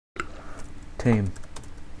Team.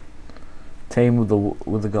 Team with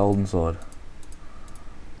the golden sword.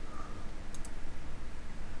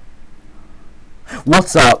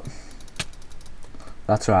 What's up?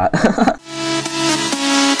 That's right.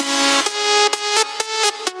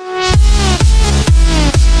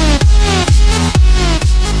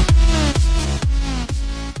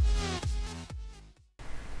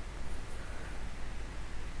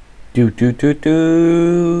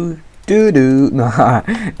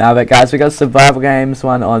 No, but guys, we got survival games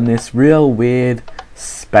one on this real weird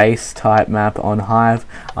space type map on Hive.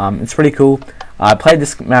 It's pretty cool. I played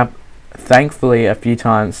this map thankfully a few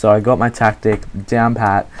times, so I got my tactic down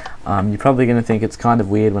pat. You're probably going to think it's kind of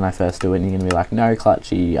weird when I first do it, and you're going to be like, no,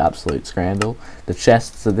 Clutchy, you absolute scrandal. The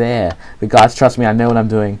chests are there. But guys, trust me, I know what I'm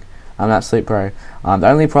doing. I'm an absolute pro. The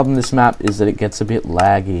only problem with this map is that it gets a bit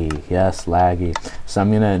laggy. Yes, laggy. So I'm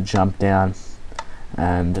going to jump down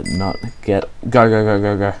and not get... Go.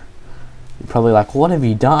 You're probably like, what have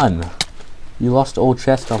you done? You lost all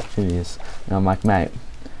chest opportunities. And I'm like, mate,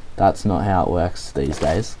 that's not how it works these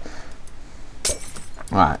days.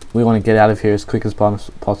 Alright, we want to get out of here as quick as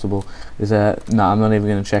possible. Is there... No, I'm not even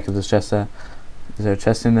going to check if there's chest there. Is there a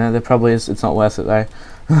chest in there? There probably is. It's not worth it though.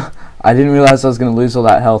 I didn't realise I was going to lose all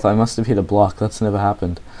that health. I must have hit a block. That's never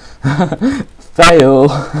happened. Fail!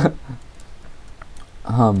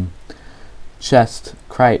 Chest.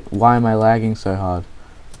 Crate. Why am I lagging so hard?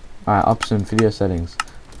 Alright, option. Video settings.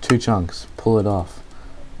 2 chunks. Pull it off.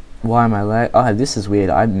 Why am I lag? Oh, this is weird.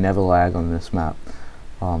 I'd never lag on this map.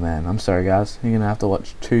 Oh man, I'm sorry guys. You're going to have to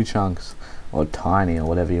watch 2 chunks. Or tiny, or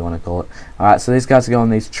whatever you want to call it. Alright, so these guys go on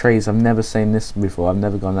these trees. I've never seen this before. I've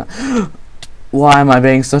never gone that... Why am I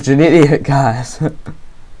being such an idiot, guys?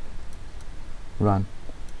 Run.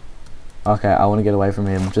 Okay, I want to get away from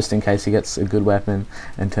him, just in case he gets a good weapon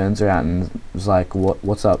and turns around and is like,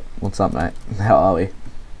 what's up? What's up, mate? How are we?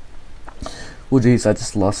 Well, geez, I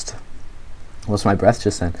just lost my breath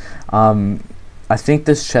just then. I think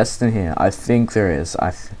there's chests in here. I think there is.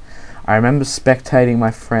 I remember spectating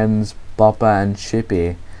my friends Bopper and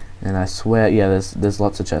Chippy, and I swear, yeah, there's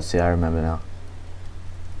lots of chests here. I remember now.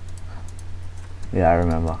 Yeah, I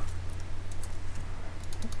remember.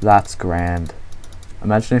 That's grand.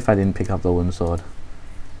 Imagine if I didn't pick up the wooden sword.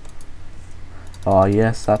 Oh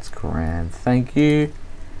yes, that's grand. Thank you.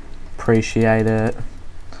 Appreciate it.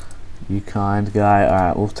 You kind guy.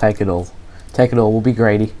 Alright, we'll take it all. Take it all. We'll be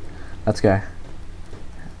greedy. Let's go.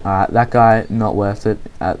 That guy, not worth it,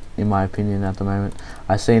 in my opinion, at the moment.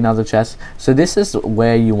 I see another chest. So this is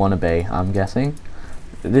where you want to be, I'm guessing.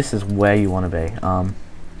 This is where you want to be.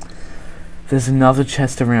 There's another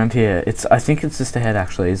chest around here. I think it's just ahead,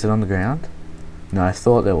 actually. Is it on the ground? No, I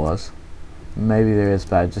thought there was. Maybe there is,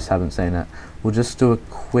 but I just haven't seen it. We'll just do a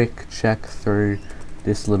quick check through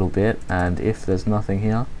this little bit, and if there's nothing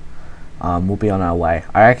here, we'll be on our way.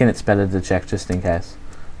 I reckon it's better to check just in case.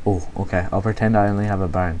 Oh, okay. I'll pretend I only have a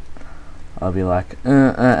bone. I'll be like,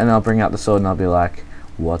 and I'll bring out the sword and I'll be like,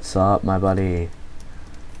 what's up, my buddy?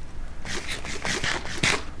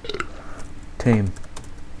 Team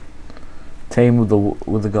with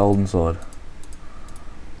the golden sword.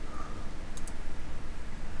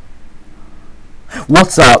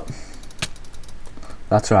 What's up?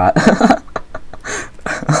 That's right.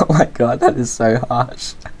 Oh my god, that is so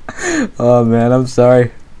harsh. Oh man, I'm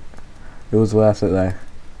sorry. It was worth it though.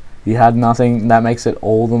 You had nothing. That makes it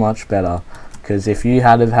all the much better. Because if you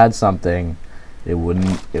had have had something, it wouldn't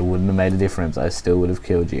have made a difference. I still would have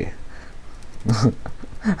killed you.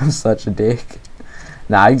 I'm such a dick.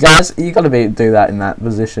 Nah, you guys, you gotta do that in that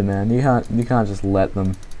position, man. You can't just let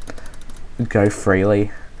them go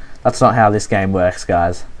freely. That's not how this game works,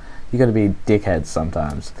 guys. You gotta be dickheads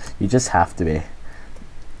sometimes. You just have to be.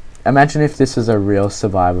 Imagine if this was a real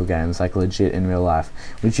survival game, it's like legit in real life.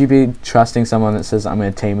 Would you be trusting someone that says, I'm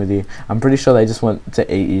going to team with you? I'm pretty sure they just want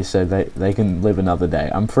to eat you so they can live another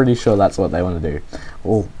day. I'm pretty sure that's what they want to do.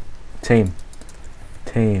 Oh, team.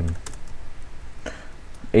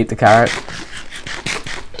 Eat the carrot.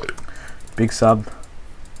 Big sub.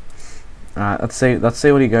 Alright, let's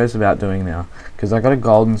see what he goes about doing now. Because I got a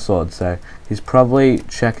golden sword, so he's probably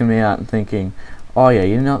checking me out and thinking, oh yeah,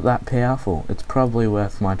 you're not that powerful. It's probably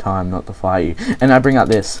worth my time not to fight you. And I bring out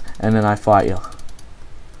this, and then I fight you.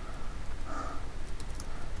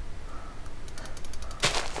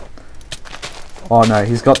 Oh no,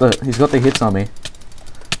 he's got the hits on me.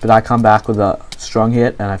 But I come back with a strong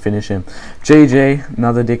hit and I finish him. GG,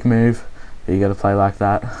 another dick move. You gotta play like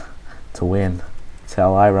that to win. That's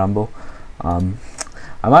how I rumble.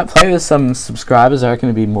 I might play with some subscribers. I reckon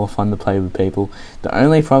it'd be more fun to play with people. The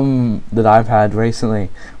only problem that I've had recently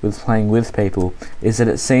with playing with people is that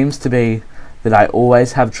it seems to be that I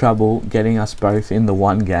always have trouble getting us both in the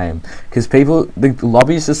one game, because the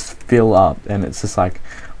lobbies just fill up, and it's just like,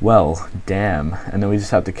 well, damn, and then we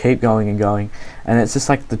just have to keep going and going, and it's just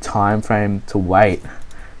like the time frame to wait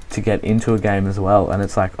to get into a game as well, and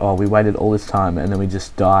it's like, oh, we waited all this time and then we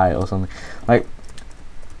just die or something. Like,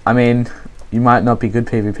 I mean, you might not be good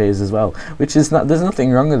PvPs as well, which is not, there's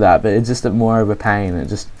nothing wrong with that, but it's just more of a pain.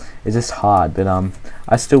 It's just hard, but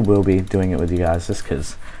I still will be doing it with you guys, just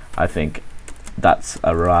because I think that's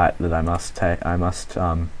a right that I must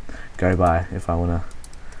go by if I want to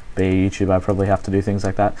be a YouTuber. I probably have to do things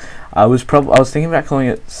like that. I was thinking about calling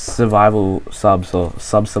it survival subs or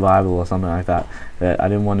sub survival or something like that, but I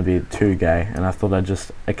didn't want to be too gay, and I thought I'd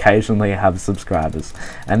just occasionally have subscribers,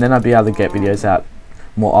 and then I'd be able to get videos out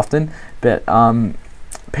more often. But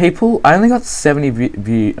people, I only got 70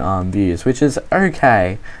 views, which is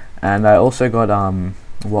okay, and I also got I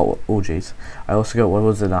also got, what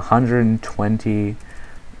was it, 120,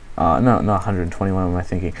 no, not 121, what am I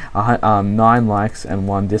thinking, 9 likes and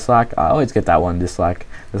 1 dislike. I always get that 1 dislike.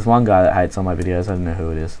 There's one guy that hates on my videos, I don't know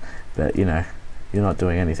who it is, but you know, you're not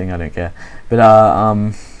doing anything, I don't care. But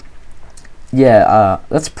yeah,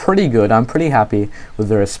 that's pretty good. I'm pretty happy with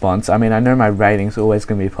the response. I mean, I know my rating's always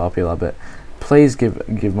going to be popular, but please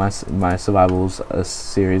give my survivals a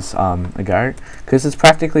series a go, because it's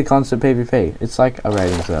practically constant PvP. It's like a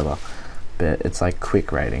rating server, but it's like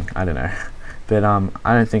quick rating. I don't know, but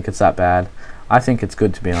I don't think it's that bad. I think it's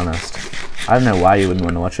good, to be honest. I don't know why you wouldn't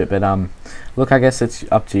want to watch it, but look, I guess it's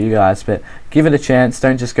up to you guys, but give it a chance.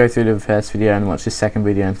 Don't just go through to the first video and watch the second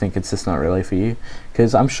video and think it's just not really for you,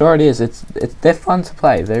 because I'm sure it is. They're fun to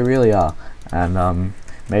play, they really are, and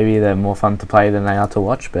maybe they're more fun to play than they are to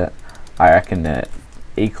watch, but I reckon they're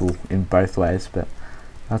equal in both ways. But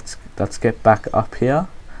let's get back up here.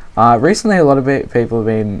 Recently, a lot of people have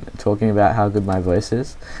been talking about how good my voice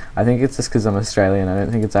is. I think it's just because I'm Australian. I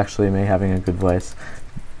don't think it's actually me having a good voice.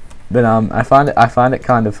 But I find it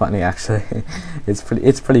kind of funny, actually. it's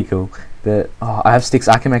pretty cool. But oh, I have sticks.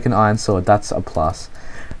 I can make an iron sword. That's a plus.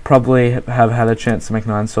 Probably have had a chance to make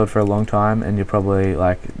an iron sword for a long time, and you're probably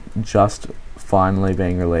like just finally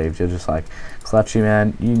being relieved. You're just like, Clutchy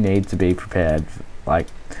man, you need to be prepared. Like,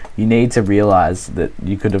 you need to realize that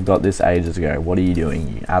you could have got this ages ago. What are you doing,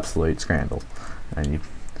 you absolute scramble? And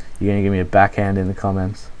you're gonna give me a backhand in the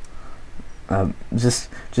comments. Just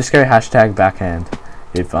go hashtag backhand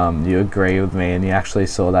if you agree with me and you actually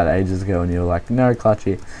saw that ages ago and you're like, no,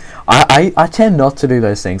 Clutchy. I tend not to do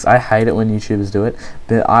those things. I hate it when YouTubers do it,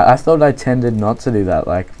 but I thought I tended not to do that.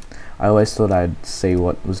 Like, I always thought I'd see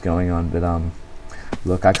what was going on, but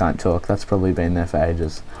look, I can't talk. That's probably been there for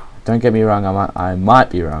ages. Don't get me wrong, I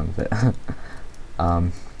might be wrong, but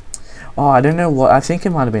oh, I don't know what, I think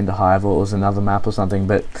it might have been the Hive, or it was another map or something,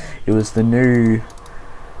 but it was the new,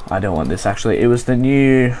 I don't want this actually, it was the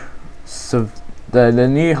new the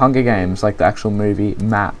new Hunger Games, like the actual movie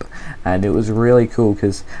map, and it was really cool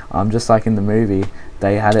because just like in the movie,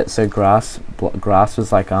 they had it so grass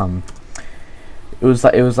was like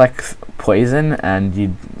it was like poison, and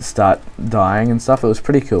you'd start dying and stuff. It was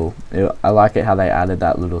pretty cool. I like it how they added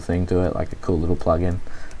that little thing to it, like a cool little plugin.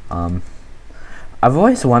 I've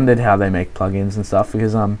always wondered how they make plugins and stuff,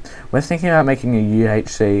 because we're thinking about making a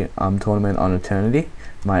UHC tournament on Eternity,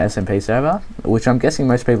 my SMP server, which I'm guessing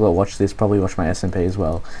most people that watch this probably watch my SMP as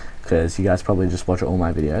well, because you guys probably just watch all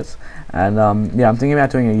my videos. And yeah, I'm thinking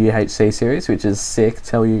about doing a UHC series, which is sick.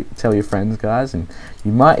 Tell your friends, guys, and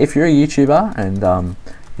you might, if you're a YouTuber and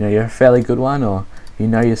you know, you're a fairly good one, or you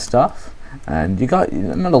know your stuff, and you got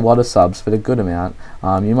not a lot of subs but a good amount,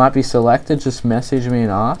 you might be selected. Just message me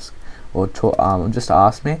and ask, or just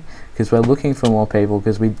ask me, because we're looking for more people,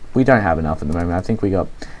 because we don't have enough at the moment. I think we got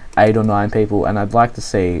 8 or 9 people, and I'd like to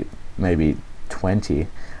see maybe 20.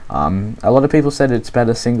 A lot of people said it's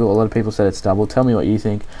better single, a lot of people said it's double. Tell me what you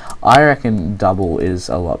think. I reckon double is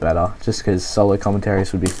a lot better, just because solo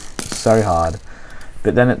commentaries would be so hard.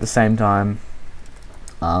 But then at the same time,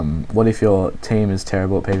 what if your team is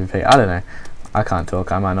terrible at PvP? I don't know. I can't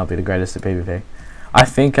talk. I might not be the greatest at PvP. I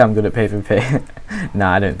think I'm good at PvP.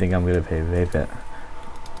 Nah, I don't think I'm good at PvP, but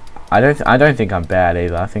I don't think I'm bad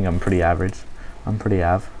either. I think I'm pretty average. I'm pretty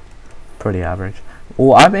average.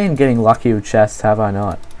 Well, I've been getting lucky with chests, have I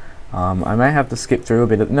not? I may have to skip through a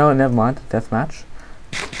bit of... No, never mind. Deathmatch.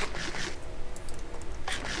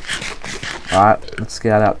 Alright, let's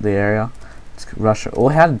get out the area. Let's rush it. Oh,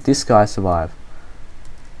 how did this guy survive?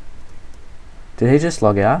 Did he just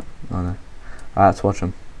log out? Oh no. Alright, let's watch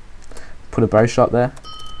him. Put a bow shot there.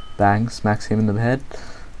 Bang, smacks him in the head.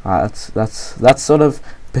 Alright, that's sort of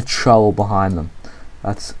patrol behind them.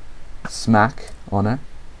 That's smack on it.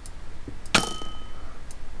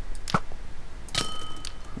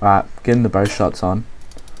 Alright, getting the bow shots on.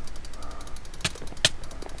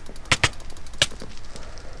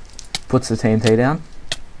 Puts the TNT down.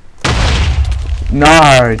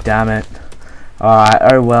 No, damn it. Alright,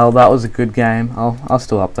 oh well, that was a good game. I'll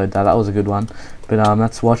still upload that. That was a good one. But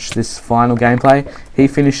let's watch this final gameplay. He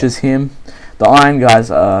finishes him. The iron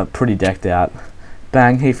guys are pretty decked out.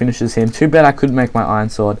 Bang, he finishes him. Too bad I couldn't make my iron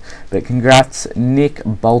sword. But congrats, Nick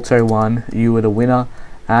Bolto won. You were the winner.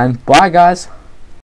 And bye, guys.